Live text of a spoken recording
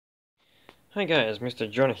Hi guys,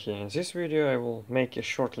 Mr. John here. In this video I will make a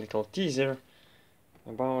short little teaser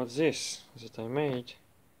about this that I made.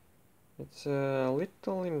 It's a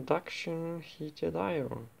little induction heated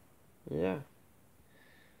iron. Yeah.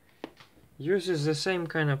 Uses the same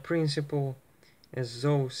kind of principle as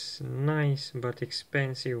those nice but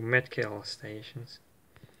expensive Metcal stations.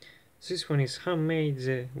 This one is handmade.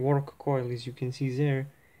 The work coil, as you can see there,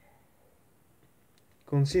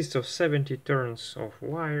 consists of 70 turns of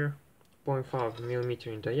wire, 0.5mm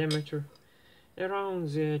in diameter,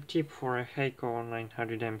 around the tip for a Heiko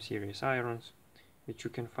 900M series irons, which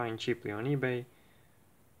you can find cheaply on eBay,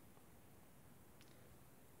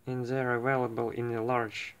 and they're available in a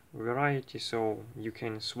large variety, so you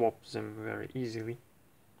can swap them very easily.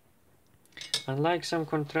 Unlike some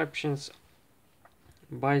contraptions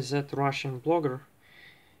by that Russian blogger,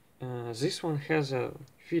 this one has a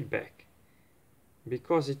feedback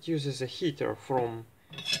because it uses a heater from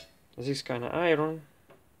this kind of iron,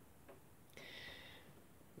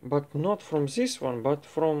 but not from this one, but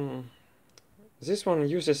from this one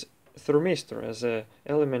uses thermistor as an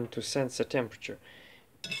element to sense the temperature.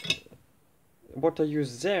 What I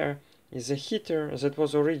used there is a heater that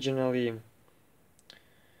was originally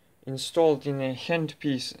installed in a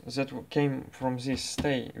handpiece that came from this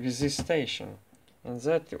station, and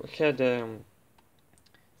that had a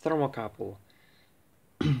thermocouple.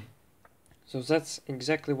 So that's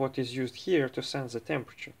exactly what is used here to sense the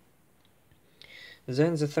temperature.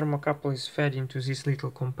 Then the thermocouple is fed into this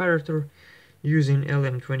little comparator using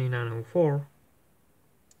LM2904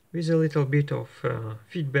 with a little bit of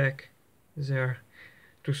feedback there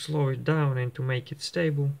to slow it down and to make it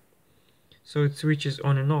stable, so it switches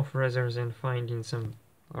on and off rather than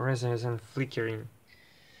flickering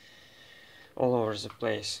all over the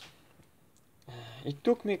place. It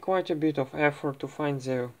took me quite a bit of effort to find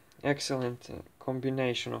the excellent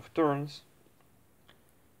combination of turns.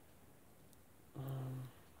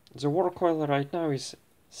 The work coil right now is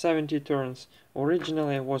 70 turns.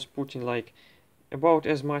 Originally I was putting like about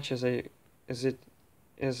as much as I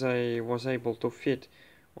was able to fit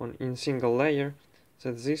on in single layer.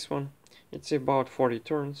 So this one, it's about 40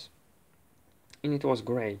 turns, and it was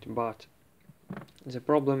great. But the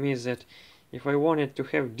problem is that if I wanted to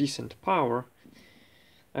have decent power,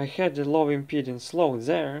 I had a low impedance load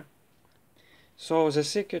there, so the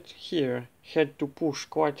circuit here had to push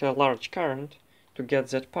quite a large current to get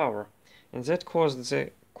that power, and that caused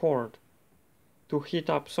the cord to heat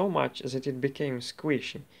up so much that it became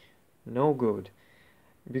squishy. No good.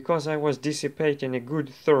 Because I was dissipating a good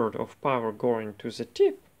third of power going to the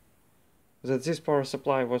tip that this power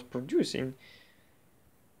supply was producing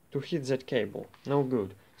to hit that cable. No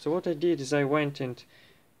good. So what I did is I went and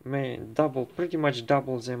pretty much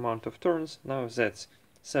double the amount of turns. Now that's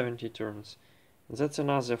 70 turns. That's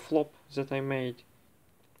another flop that I made.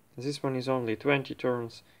 This one is only 20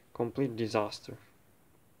 turns. Complete disaster.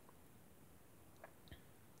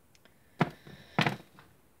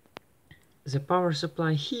 The power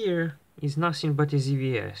supply here is nothing but a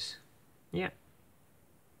ZVS. Yeah,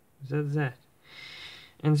 that's that.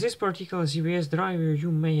 And this particular ZVS driver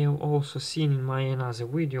you may have also seen in my another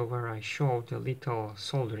video where I showed a little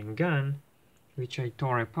soldering gun, which I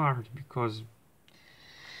tore apart because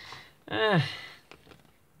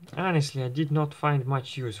honestly I did not find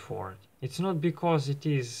much use for it. It's not because it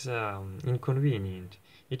is inconvenient.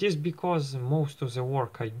 It is because most of the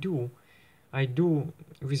work I do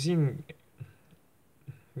within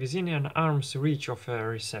an arm's reach of a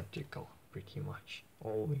receptacle, pretty much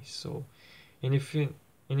always. So, and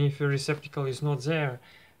if a receptacle is not there,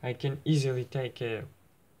 I can easily take a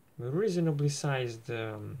reasonably sized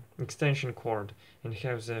extension cord and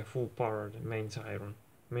have the full powered mains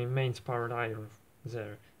powered iron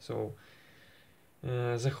there. So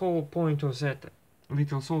the whole point of that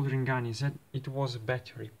little soldering gun is that it was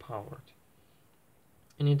battery powered,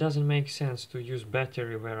 and it doesn't make sense to use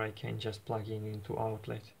battery where I can just plug in into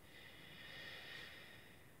outlet.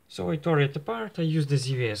 So I tore it apart. I used the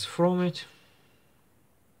ZVS from it.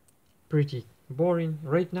 Pretty boring.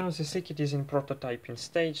 Right now the circuit is in prototyping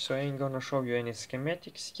stage, so I ain't gonna show you any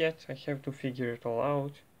schematics yet. I have to figure it all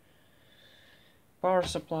out. Power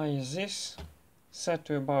supply is this, set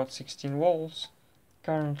to about 16 volts.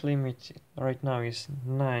 Current limit right now is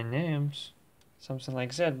 9 amps, something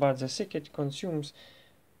like that, but the circuit consumes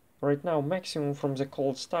right now maximum from the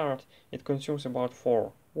cold start. It consumes about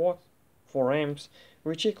 4 amps,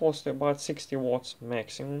 which equals to about 60 watts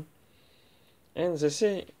maximum. And the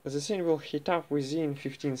thing will heat up within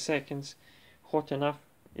 15 seconds. Hot enough,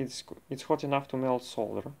 it's hot enough to melt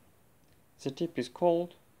solder. The tip is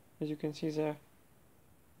cold, as you can see there.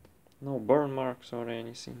 No burn marks or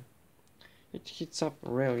anything. it heats up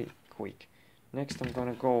really quick. Next I'm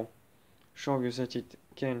gonna go show you that it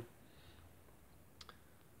can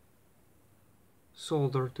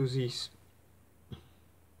solder to this.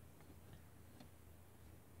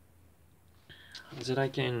 That I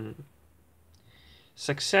can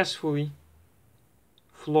successfully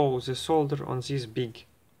flow the solder on this big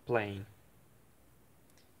plane.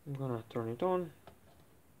 I'm gonna turn it on.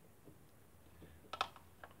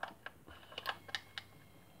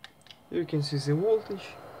 You can see the voltage.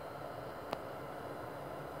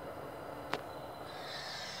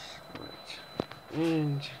 Right.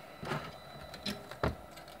 And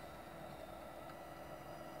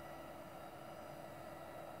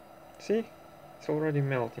see, it's already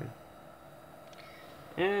melting.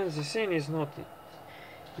 And the thing is not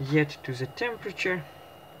yet to the temperature.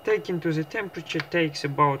 Taking to the temperature takes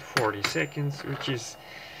about 40 seconds, which is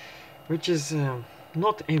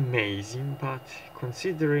not amazing, but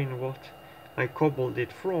considering what I cobbled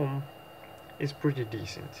it from, is pretty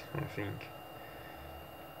decent, I think.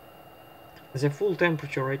 The full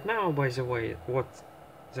temperature right now, by the way,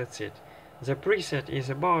 that's it. The preset is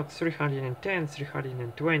about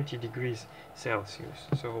 310-320 degrees Celsius,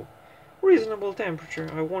 so reasonable temperature.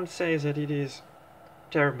 I won't say that it is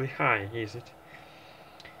terribly high, is it?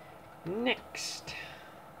 Next,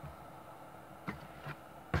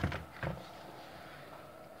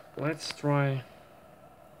 let's try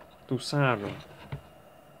to solder.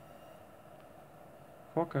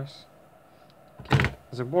 Focus. Okay.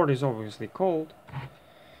 The board is obviously cold.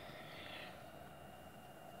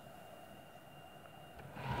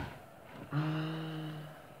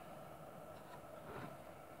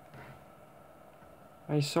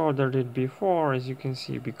 I soldered it before, as you can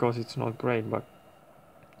see, because it's not great, but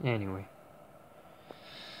anyway.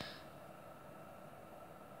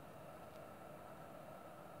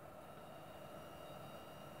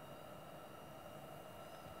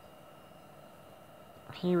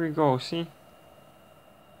 Here we go, see?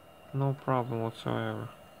 No problem whatsoever.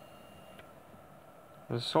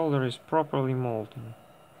 The solder is properly molten.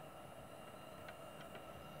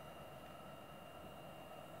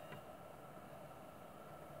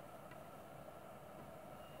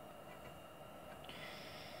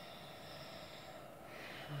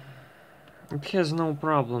 It has no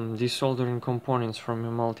problem desoldering components from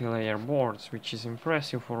a multi-layer boards, which is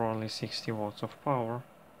impressive for only 60 watts of power.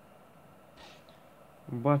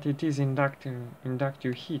 But it is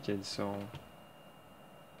inductively heated, so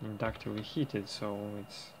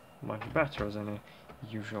it's much better than a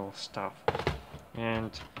usual stuff.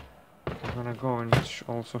 And I'm gonna go and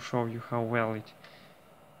also show you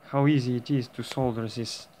how easy it is to solder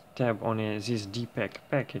this tab on this D-pack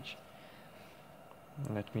package.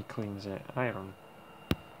 Let me clean the iron.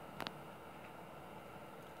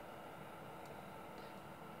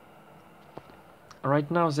 Right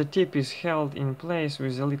now the tip is held in place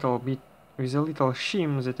with a little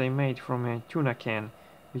shim that I made from a tuna can,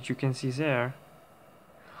 which you can see there.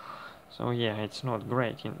 So yeah, it's not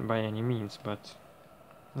great by any means, but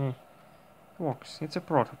works. It's a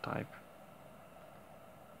prototype.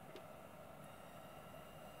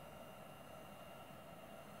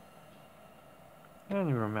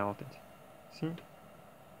 And we're melted. See?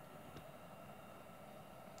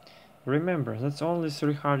 Remember, that's only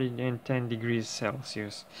 310 degrees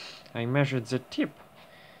Celsius. I measured the tip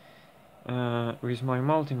with my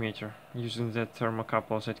multimeter using that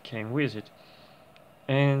thermocouple that came with it.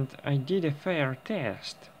 And I did a fair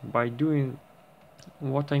test by doing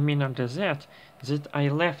what I mean under that I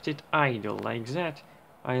left it idle like that.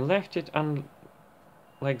 I left it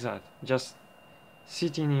like that, just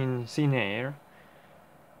sitting in thin air.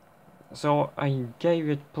 So I gave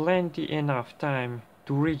it plenty enough time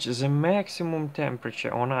to reach the maximum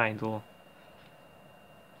temperature on idle.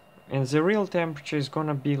 And the real temperature is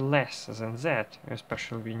gonna be less than that,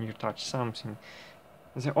 especially when you touch something.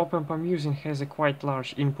 The op-amp I'm using has a quite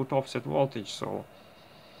large input offset voltage, so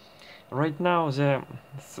right now the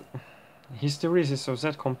hysteresis of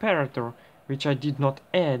that comparator, which I did not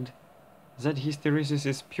add, that hysteresis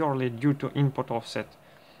is purely due to input offset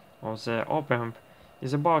of the op-amp,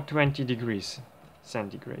 is about 20 degrees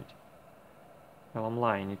centigrade. Well, I'm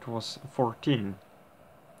lying, it was 14.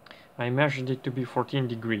 I measured it to be 14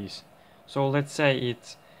 degrees. So let's say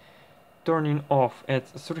it's turning off at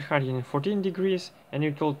 314 degrees, and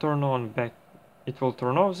it will turn on back. It will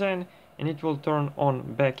turn off then, and it will turn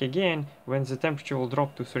on back again when the temperature will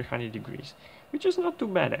drop to 300 degrees. Which is not too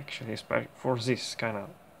bad actually, for this kind of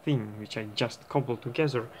thing, which I just cobbled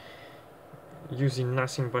together using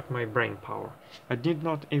nothing but my brain power. I did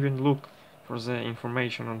not even look for the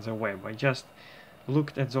information on the web. I just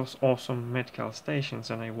looked at those awesome medical stations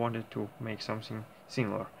and I wanted to make something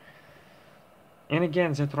similar. And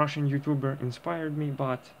again, that Russian YouTuber inspired me,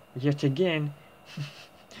 but yet again,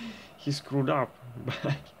 he screwed up.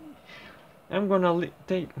 But I'm gonna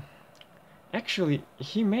take... Actually,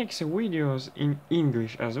 he makes videos in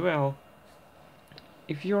English as well.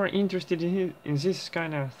 If you're interested in this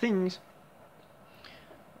kind of things,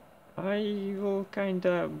 I will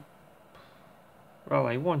kinda... Well,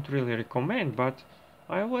 I won't really recommend, but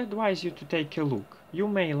I will advise you to take a look. You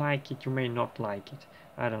may like it, you may not like it.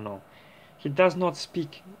 I don't know. He does not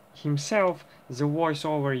speak himself. The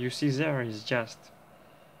voiceover you see there is just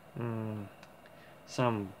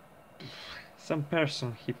some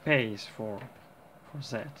person he pays for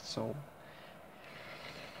that. So,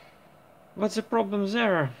 but the problem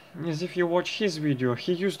there is if you watch his video,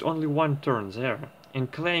 he used only one turn there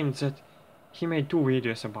and claimed that he made two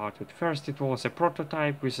videos about it. First it was a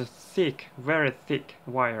prototype with a thick, very thick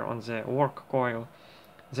wire on the work coil.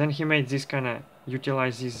 Then he made this kind of,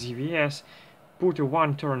 utilize this ZVS, put a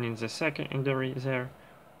one turn in the secondary there,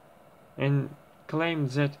 and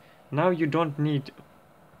claimed that now you don't need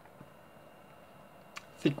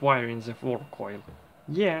thick wire in the work coil.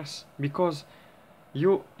 Yes, because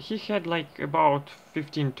he had like about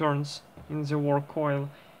 15 turns in the work coil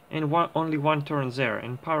and only one turn there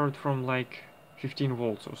and powered from like 15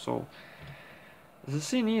 volts or so. The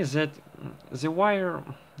thing is that the wire,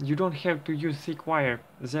 you don't have to use thick wire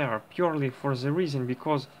there purely for the reason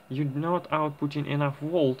because you're not outputting enough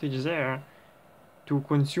voltage there to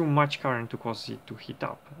consume much current to cause it to heat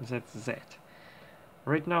up. That's that.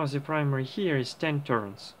 Right now the primary here is 10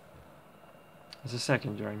 turns. The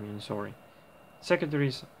secondary, I mean, sorry. Secondary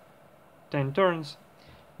is 10 turns.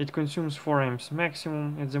 It consumes 4 amps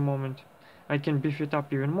maximum at the moment. I can beef it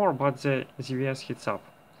up even more, but the ZVS heats up.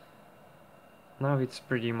 Now it's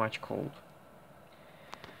pretty much cold.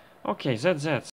 Okay, that's that.